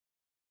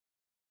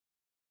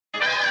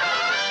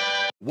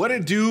What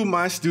it do,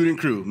 my student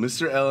crew?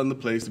 Mr. L in the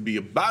place to be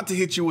about to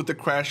hit you with a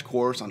crash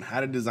course on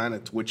how to design a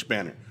Twitch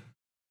banner.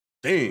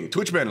 Dang,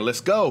 Twitch banner,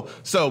 let's go.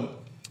 So,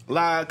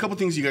 a couple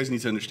things you guys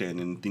need to understand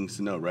and things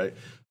to know, right?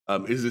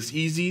 Is this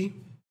easy?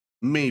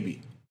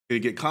 Maybe. Could it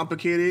get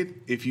complicated?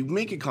 If you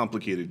make it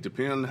complicated,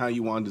 depending on how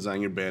you want to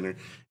design your banner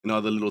and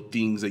all the little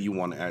things that you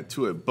want to add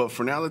to it. But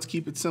for now, let's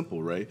keep it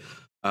simple, right?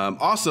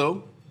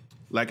 Also,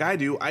 like I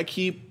do, I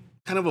keep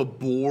kind of a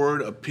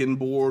board, a pin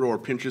board or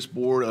Pinterest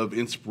board of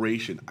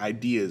inspiration,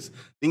 ideas,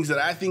 things that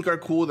I think are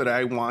cool that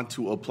I want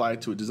to apply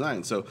to a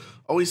design. So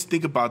always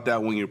think about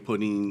that when you're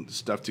putting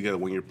stuff together,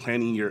 when you're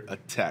planning your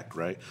attack,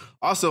 right?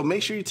 Also,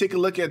 make sure you take a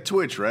look at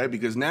Twitch, right?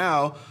 Because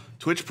now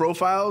Twitch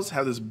profiles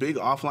have this big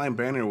offline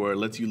banner where it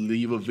lets you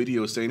leave a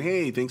video saying,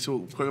 hey, thanks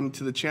for coming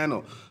to the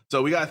channel.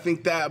 So we got to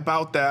think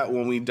about that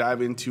when we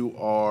dive into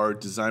our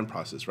design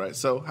process, right?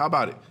 So how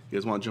about it? You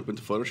guys want to jump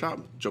into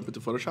Photoshop? Jump into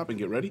Photoshop and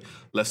get ready?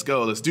 Let's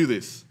go. Let's do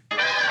this.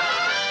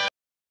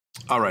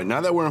 All right,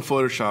 now that we're in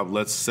Photoshop,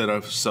 let's set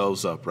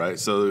ourselves up, right?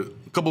 So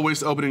a couple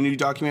ways to open a new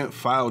document: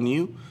 File,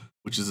 New,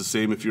 which is the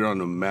same if you're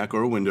on a Mac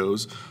or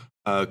Windows,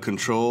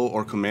 Control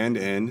or Command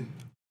N.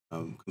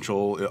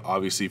 Control,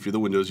 obviously, if you're the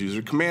Windows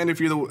user, Command if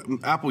you're the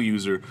Apple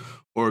user,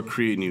 or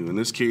Create New. In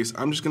this case,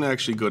 I'm just going to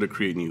actually go to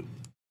Create New.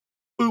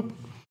 Boop.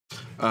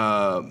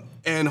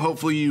 And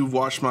hopefully you've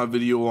watched my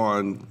video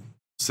on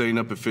setting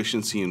up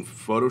efficiency in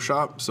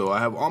Photoshop. So I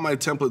have all my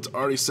templates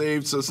already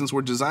saved. So since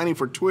we're designing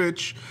for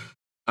Twitch,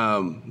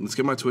 let's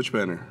get my Twitch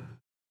banner.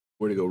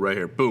 Where'd it go? Right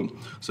here.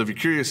 Boom. So if you're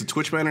curious, the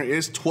Twitch banner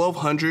is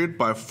 1200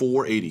 by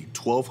 480.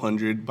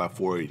 1200 by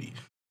 480.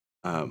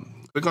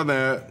 Click on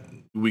that.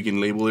 We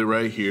can label it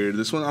right here.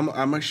 This one,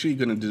 I'm actually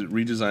going to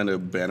redesign a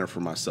banner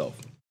for myself.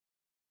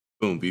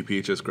 Boom,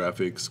 VPHS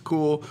graphics,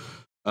 cool.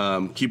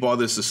 Keep all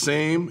this the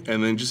same,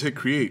 and then just hit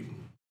create.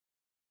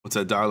 Once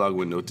that dialog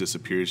window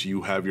disappears,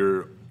 you have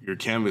your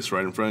canvas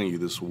right in front of you,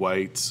 this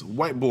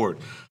whiteboard.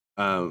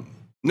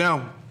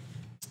 Now,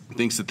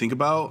 things to think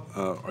about.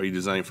 Are you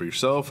designing for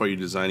yourself? Are you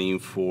designing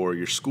for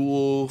your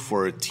school,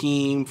 for a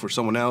team, for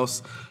someone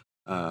else?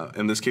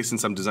 In this case,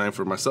 since I'm designing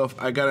for myself,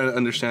 I gotta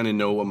understand and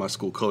know what my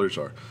school colors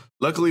are.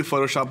 Luckily,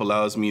 Photoshop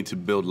allows me to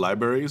build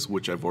libraries,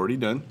 which I've already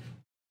done,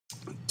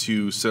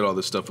 to set all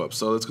this stuff up.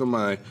 So let's go to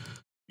my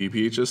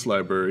VPHS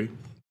library.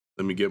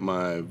 Let me get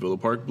my Villa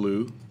Park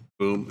blue,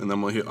 boom, and then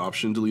I'm gonna hit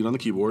Option Delete on the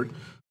keyboard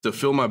to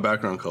fill my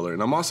background color.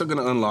 And I'm also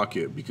gonna unlock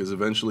it because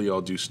eventually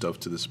I'll do stuff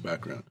to this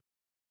background.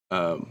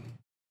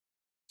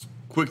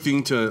 Quick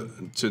thing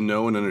to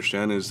know and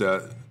understand is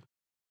that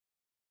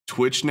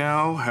Twitch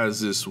now has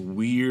this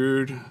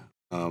weird,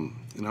 and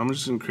I'm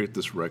just gonna create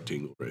this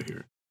rectangle right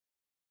here.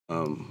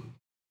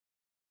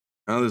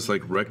 Now there's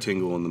like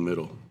rectangle in the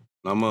middle.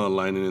 I'm gonna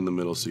align it in the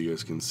middle so you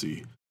guys can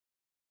see.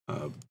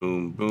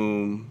 Boom,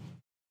 boom.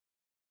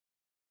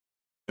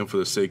 And for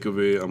the sake of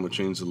it, I'm gonna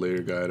change the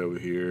layer guide over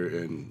here,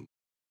 and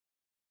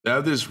they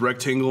have this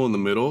rectangle in the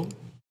middle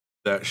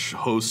that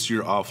hosts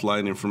your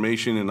offline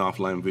information and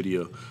offline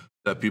video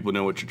that people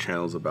know what your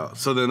channel is about.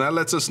 So then that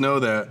lets us know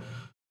that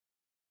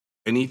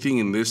anything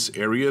in this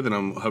area that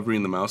I'm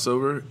hovering the mouse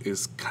over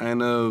is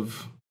kind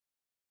of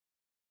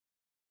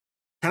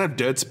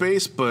dead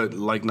space, but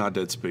like not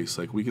dead space.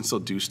 Like we can still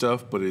do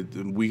stuff, but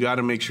we got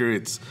to make sure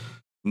it's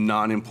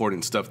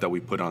non-important stuff that we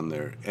put on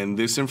there. And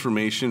this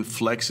information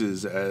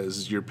flexes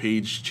as your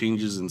page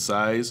changes in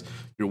size,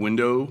 your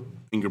window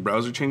and your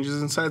browser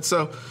changes in size.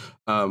 So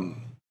in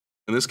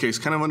this case,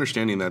 kind of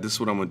understanding that this is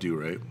what I'm gonna do,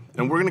 right?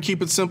 And we're gonna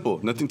keep it simple,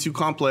 nothing too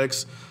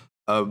complex.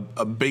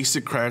 A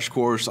basic crash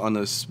course on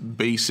this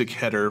basic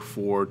header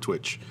for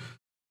Twitch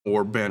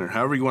or banner,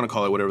 however you want to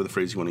call it, whatever the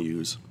phrase you want to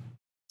use.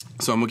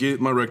 So I'm gonna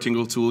get my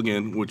rectangle tool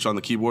again, which on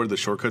the keyboard, the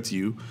shortcut's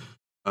U.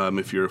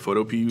 If you're a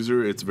Photopea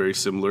user, it's very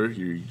similar.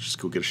 You just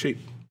go get a shape.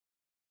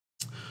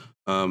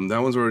 That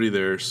one's already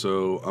there,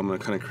 so I'm gonna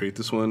kind of create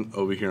this one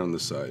over here on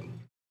this side,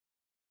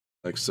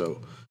 like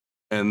so.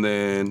 And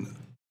then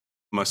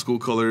my school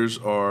colors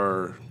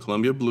are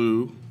Columbia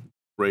blue,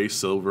 gray,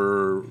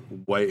 silver,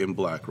 white, and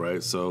black,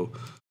 right? So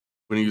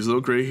we're gonna use a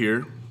little gray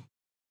here.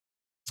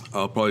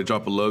 I'll probably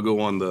drop a logo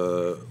on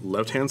the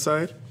left-hand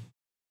side,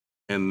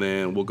 and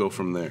then we'll go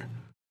from there.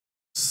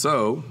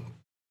 So,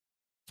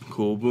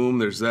 cool, boom,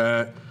 there's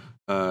that.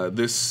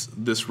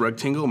 This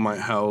rectangle might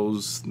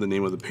house the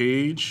name of the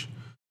page.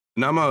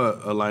 And I'm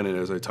gonna align it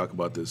as I talk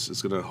about this.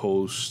 It's gonna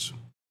host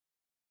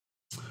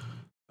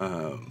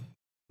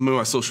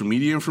my social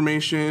media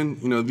information.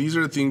 You know, these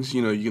are the things,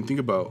 you know, you can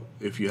think about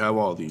if you have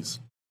all these.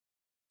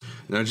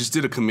 And I just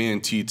did a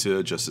Command T to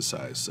adjust the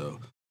size. So,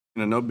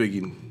 you know, no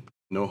biggie,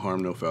 no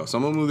harm, no foul. So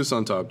I'm gonna move this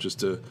on top just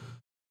to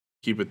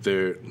keep it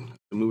there and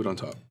move it on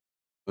top.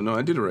 Oh no,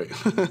 I did it right.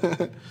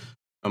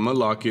 I'm gonna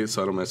lock it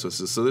so I don't mess with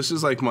this. So this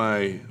is like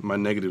my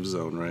negative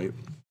zone, right?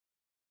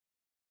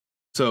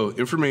 So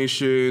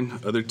information,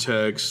 other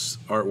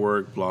text,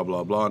 artwork, blah,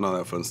 blah, blah, and all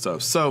that fun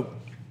stuff. So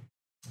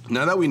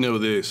now that we know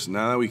this,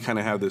 now that we kind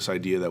of have this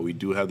idea that we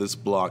do have this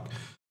block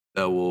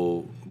that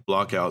will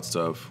block out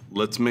stuff,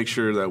 let's make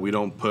sure that we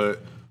don't put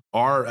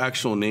our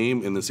actual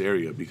name in this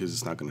area because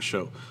it's not gonna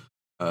show.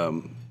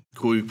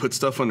 Cool, we put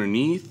stuff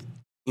underneath.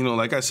 You know,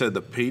 like I said,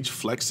 the page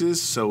flexes,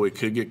 so it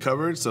could get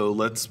covered. So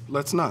let's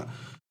not.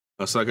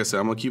 So like I said,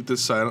 I'm gonna keep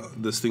this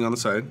thing on the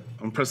side. I'm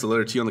gonna press the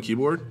letter T on the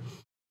keyboard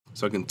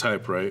so I can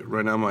type.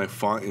 Right now, my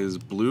font is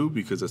blue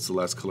because that's the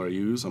last color I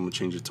use. I'm gonna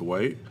change it to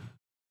white.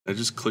 I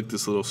just click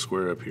this little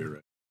square up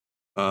here,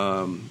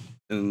 right?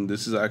 And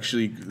this is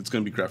actually, it's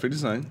gonna be graphic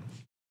design.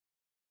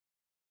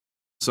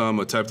 So I'm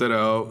gonna type that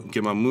out,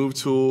 get my move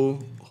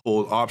tool,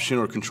 hold Option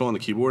or Control on the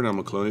keyboard, and I'm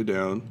gonna clone it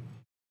down.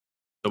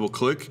 Double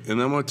click, and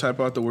then I'm gonna type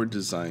out the word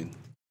design.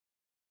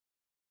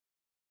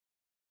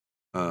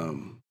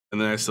 And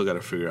then I still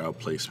gotta figure out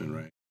placement,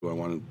 right? Do I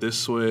want it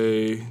this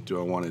way? Do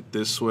I want it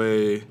this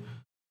way?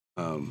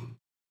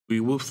 We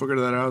will figure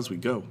that out as we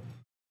go.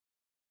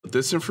 With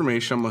this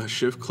information, I'm gonna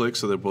shift click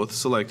so they're both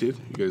selected.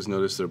 You guys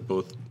notice they're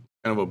both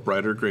kind of a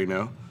brighter gray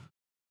now.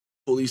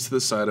 Pull these to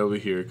the side over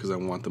here because I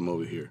want them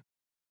over here.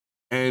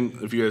 And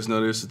if you guys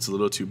notice, it's a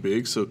little too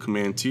big, so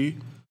Command T,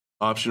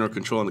 Option or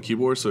Control on the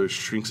keyboard, so it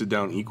shrinks it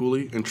down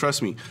equally. And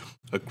trust me,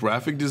 a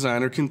graphic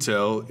designer can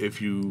tell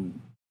if you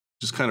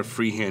just kind of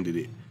free-handed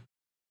it,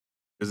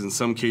 because in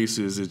some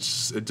cases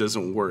it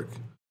doesn't work.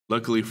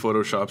 Luckily,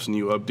 Photoshop's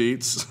new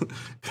updates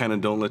kind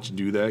of don't let you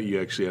do that.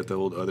 You actually have to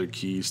hold other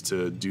keys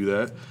to do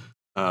that.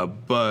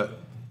 But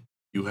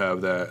you have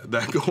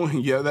that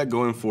going. You have that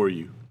going for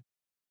you.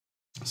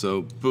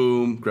 So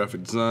boom,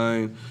 graphic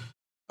design.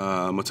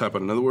 I'm gonna type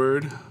out another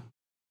word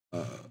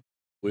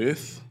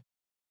with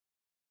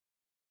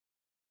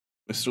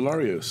Mr.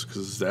 Larios,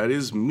 because that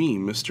is me,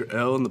 Mr.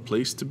 L, in the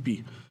place to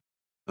be.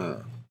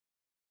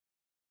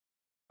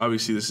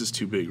 Obviously, this is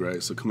too big,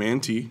 right? So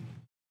Command T,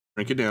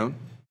 shrink it down.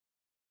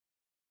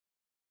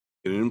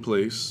 Get it in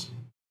place.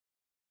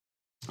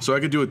 So I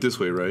could do it this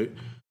way, right?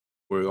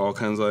 Where it all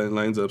kinds of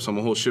lines up. So I'm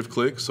gonna hold Shift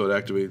click so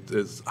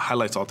it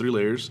highlights all 3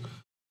 layers.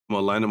 I'm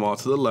gonna line them all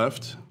to the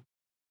left.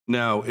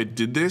 Now it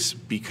did this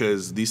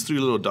because these 3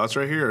 little dots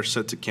right here are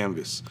set to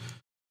canvas.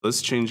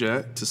 Let's change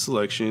that to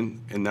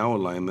selection and now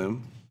align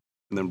them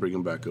and then bring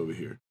them back over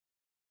here.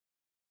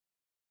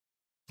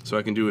 So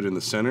I can do it in the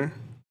center.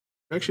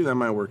 Actually, that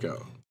might work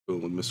out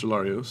with Mr.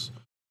 Larios.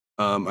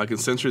 I can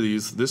center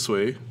these this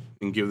way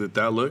and give it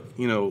that look,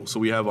 you know, so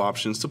we have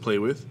options to play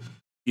with.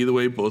 Either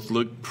way, both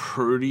look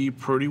pretty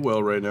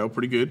well right now,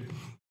 pretty good.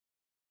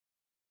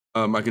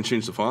 I can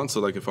change the font, so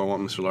like if I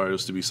want Mr.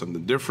 Larios to be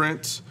something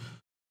different,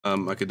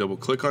 I could double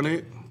click on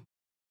it,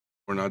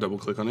 or not double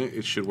click on it,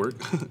 it should work.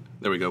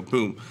 There we go,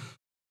 boom.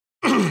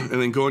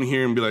 And then go in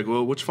here and be like,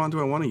 well, which font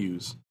do I want to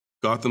use?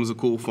 Gotham's a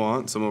cool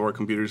font. Some of our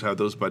computers have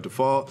those by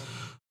default.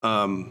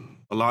 A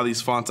lot of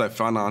these fonts I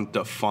found on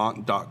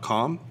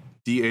dafont.com,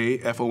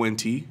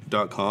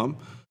 DAFONT.com.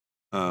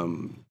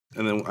 And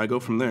then I go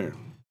from there.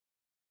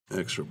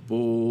 Extra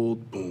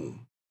bold,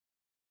 boom.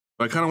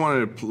 But I kind of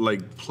wanted to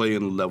like play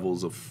in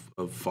levels of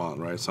font,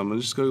 right? So I'm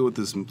gonna just go with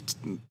this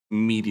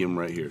medium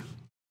right here.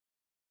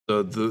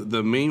 So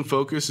the main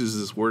focus is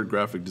this word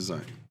graphic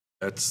design.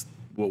 That's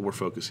what we're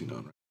focusing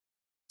on. Right?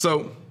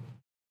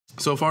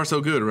 So far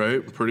so good,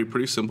 right?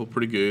 Pretty simple,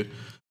 pretty good.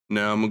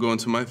 Now I'm gonna go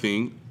into my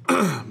thing.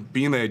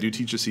 Being that I do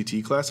teach a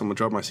CTE class, I'm gonna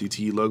drop my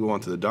CTE logo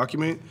onto the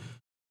document,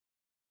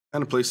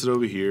 kind of place it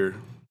over here,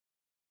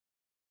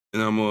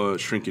 and I'm gonna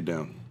shrink it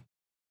down.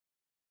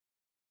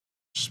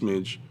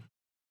 Smidge.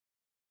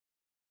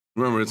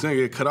 Remember, it's gonna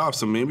get cut off,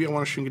 so maybe I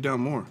want to shrink it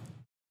down more.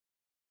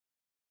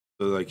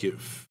 So like it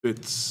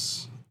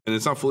fits, and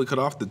it's not fully cut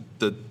off.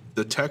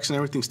 The text and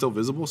everything's still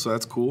visible, so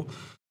that's cool.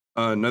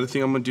 Another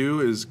thing I'm gonna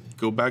do is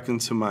go back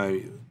into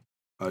my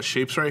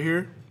shapes right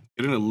here,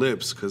 get an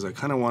ellipse, because I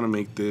kind of want to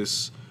make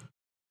this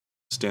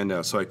stand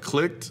out. So I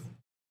clicked,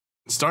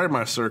 started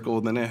my circle,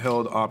 then I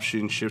held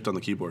Option Shift on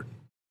the keyboard.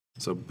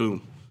 So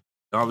boom.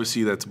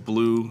 Obviously that's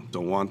blue,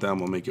 don't want that, I'm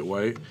gonna make it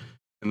white.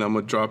 And I'm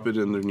gonna drop it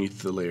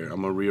underneath the layer.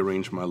 I'm gonna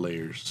rearrange my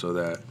layers so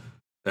that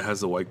it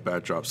has the white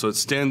backdrop. So it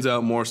stands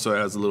out more, so it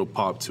has a little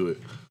pop to it.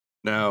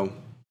 Now,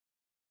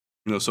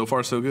 you know, so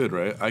far so good,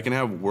 right? I can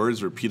have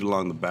words repeat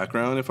along the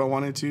background if I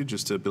wanted to,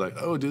 just to be like,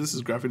 oh, dude, this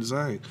is graphic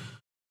design,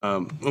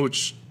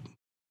 which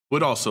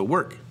would also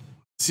work.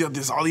 See,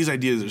 there's all these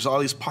ideas, there's all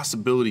these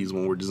possibilities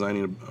when we're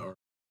designing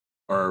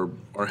our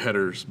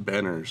headers,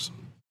 banners.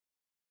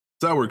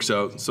 So that works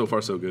out. So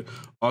far, so good.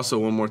 Also,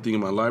 one more thing in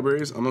my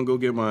libraries, I'm gonna go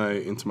get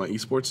into my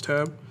esports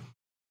tab,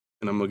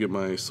 and I'm gonna get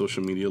my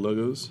social media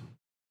logos.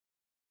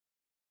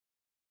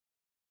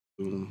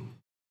 Boom.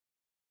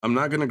 I'm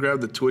not gonna grab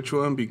the Twitch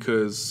one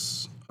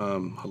because,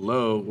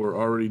 hello, we're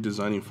already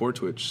designing for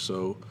Twitch,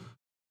 so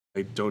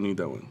I don't need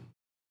that one.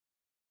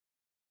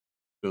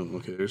 Boom.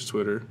 Okay, there's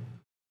Twitter.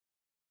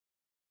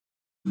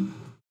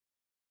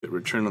 Hit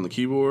return on the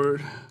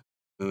keyboard,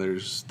 and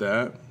there's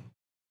that.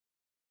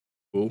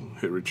 Cool.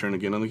 Hit return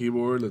again on the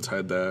keyboard. Let's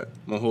hide that.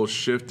 I'm gonna hold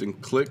Shift and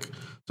click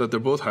so that they're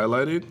both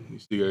highlighted.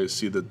 You guys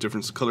see the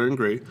difference color in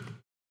gray.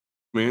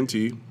 Command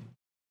T.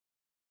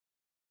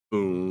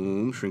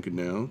 Boom. Shrink it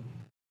down.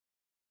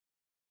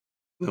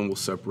 Then we'll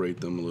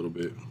separate them a little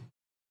bit.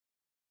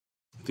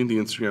 I think the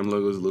Instagram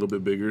logo is a little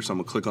bit bigger, so I'm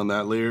gonna click on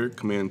that layer,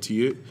 Command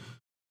T it.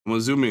 I'm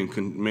gonna zoom in,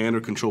 Command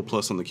or Control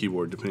plus on the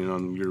keyboard, depending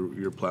on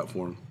your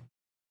platform.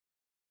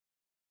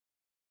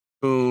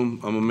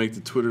 Boom, I'm gonna make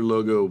the Twitter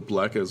logo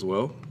black as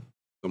well.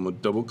 I'm gonna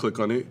double click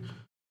on it.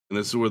 And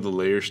this is where the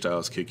layer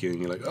styles kick in.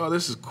 You're like, oh,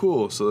 this is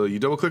cool. So you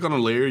double click on a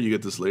layer, you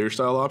get this layer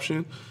style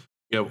option.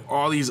 You have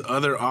all these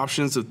other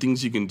options of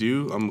things you can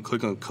do. I'm gonna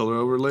click on color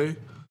overlay.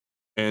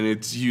 And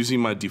it's using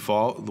my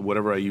default,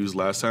 whatever I used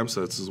last time.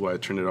 So this is why I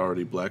turned it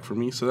already black for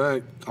me.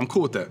 So I'm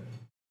cool with that.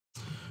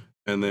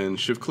 And then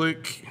shift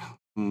click.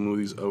 Move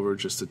these over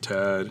just a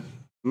tad.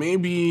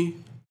 Maybe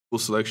full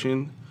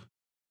selection.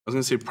 I was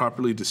gonna say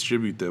properly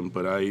distribute them,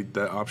 but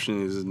that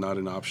option is not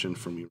an option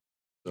for me.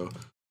 So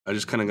I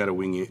just kind of gotta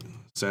wing it.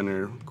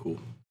 Center, cool.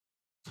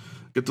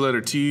 Get the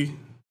letter T.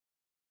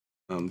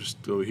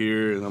 Just go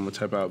here and I'm gonna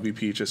type out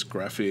VPHS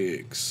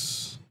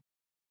graphics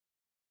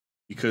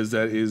because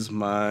that is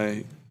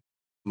my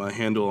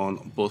handle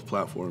on both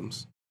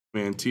platforms.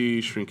 Command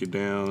T, shrink it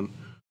down,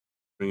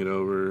 bring it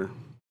over.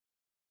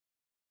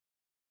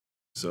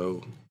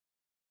 So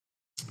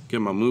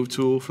get my move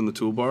tool from the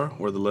toolbar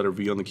or the letter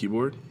V on the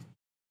keyboard.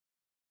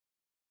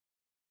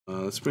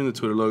 Let's bring the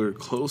Twitter logo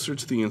closer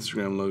to the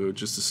Instagram logo,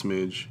 just a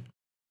smidge,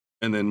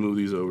 and then move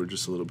these over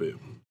just a little bit.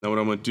 Now what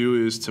I'm gonna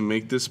do is to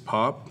make this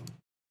pop,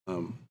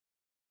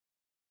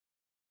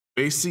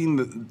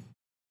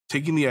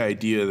 taking the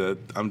idea that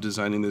I'm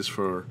designing this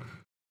for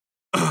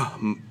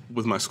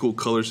with my school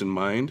colors in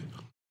mind,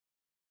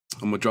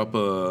 I'm gonna drop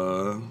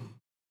a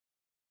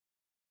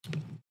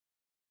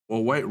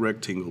white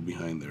rectangle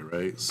behind there,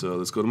 right? So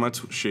let's go to my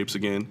shapes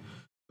again.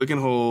 Click and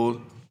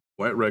hold,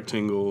 white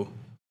rectangle,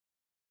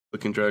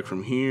 click and drag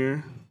from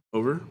here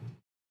over to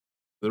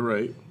the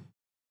right.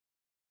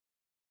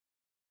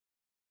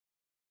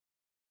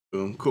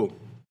 Boom, cool.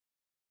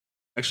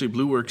 Actually,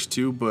 blue works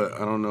too, but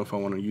I don't know if I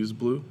want to use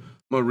blue.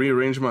 I'm gonna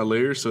rearrange my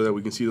layers so that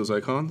we can see those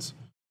icons.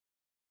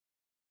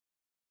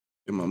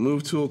 Get my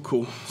move tool,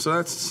 cool. So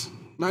that's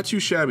not too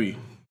shabby.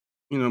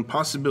 You know,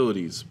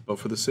 possibilities, but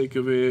for the sake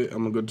of it,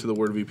 I'm gonna go to the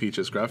word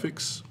VPHS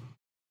graphics,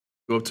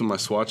 go up to my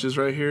swatches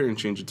right here and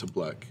change it to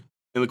black.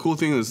 And the cool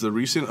thing is the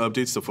recent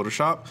updates to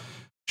Photoshop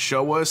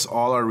show us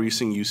all our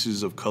recent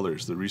uses of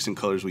colors, the recent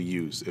colors we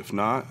use. If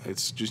not,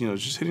 it's just,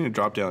 just hitting a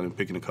drop down and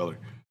picking a color.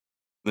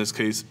 In this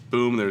case,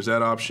 boom, there's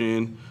that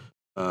option.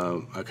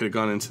 I could have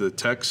gone into the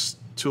text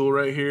tool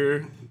right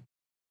here,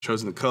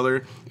 chosen the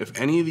color. If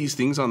any of these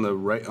things on the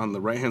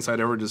right-hand side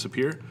ever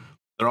disappear,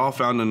 they're all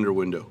found under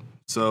window.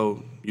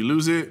 So you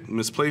lose it,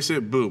 misplace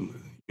it,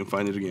 boom, you can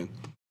find it again.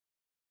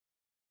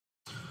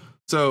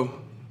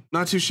 So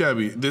not too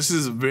shabby. This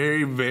is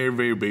very, very,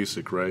 very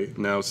basic, right?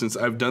 Now, since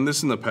I've done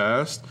this in the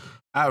past,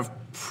 I have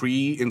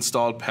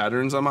pre-installed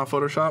patterns on my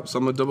Photoshop. So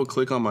I'm gonna double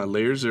click on my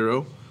layer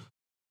 0.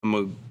 I'm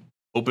gonna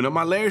open up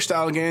my layer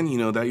style again,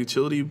 that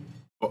utility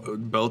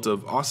belt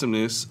of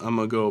awesomeness. I'm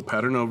gonna go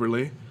pattern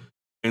overlay.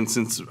 And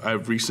since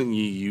I've recently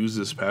used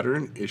this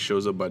pattern, it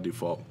shows up by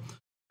default.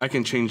 I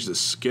can change the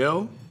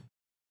scale.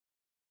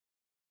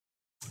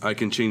 I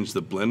can change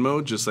the blend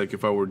mode, just like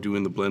if I were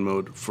doing the blend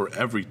mode for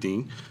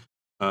everything.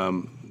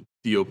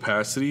 The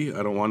opacity,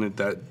 I don't want it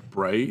that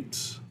bright.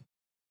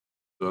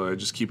 So I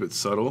just keep it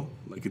subtle,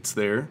 like it's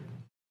there.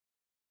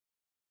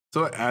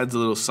 So it adds a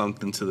little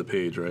something to the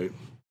page, right?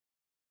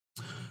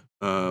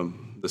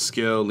 The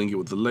scale, link it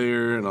with the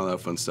layer and all that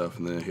fun stuff,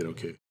 and then I hit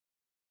OK.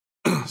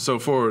 So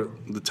for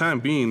the time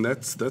being,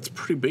 that's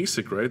pretty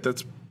basic, right?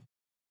 That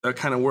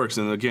kind of works.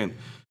 And again,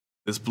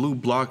 this blue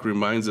block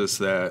reminds us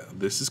that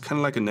this is kind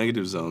of like a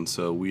negative zone.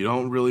 So we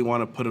don't really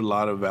want to put a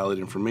lot of valid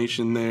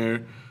information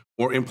there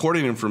or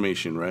important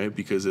information, right?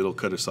 Because it'll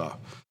cut us off.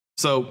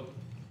 So,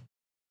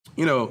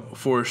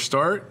 for a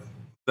start,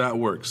 that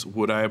works.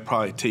 Would I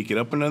probably take it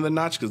up another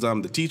notch because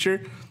I'm the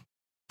teacher?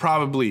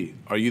 Probably.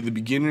 Are you the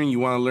beginner and you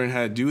want to learn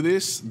how to do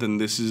this? Then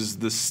this is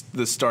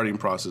the starting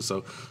process.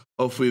 So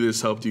hopefully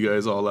this helped you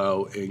guys all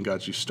out and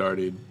got you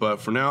started.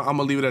 But for now, I'm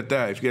gonna leave it at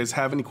that. If you guys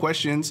have any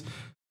questions,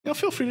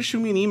 feel free to shoot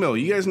me an email.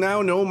 You guys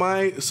now know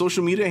my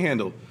social media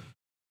handle.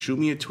 Shoot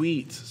me a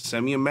tweet,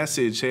 send me a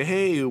message. Say,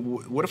 hey,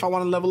 what if I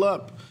want to level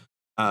up?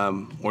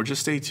 Or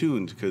just stay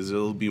tuned because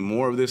there'll be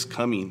more of this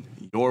coming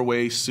your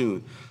way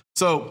soon.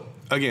 So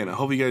again, I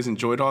hope you guys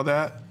enjoyed all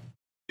that.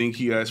 Thank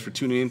you guys for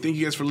tuning in. Thank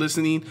you guys for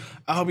listening.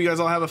 I hope you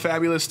guys all have a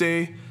fabulous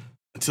day.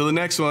 Until the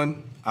next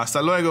one,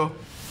 hasta luego.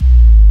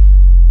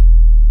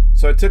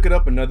 So I took it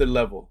up another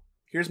level.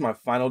 Here's my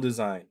final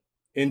design.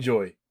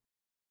 Enjoy.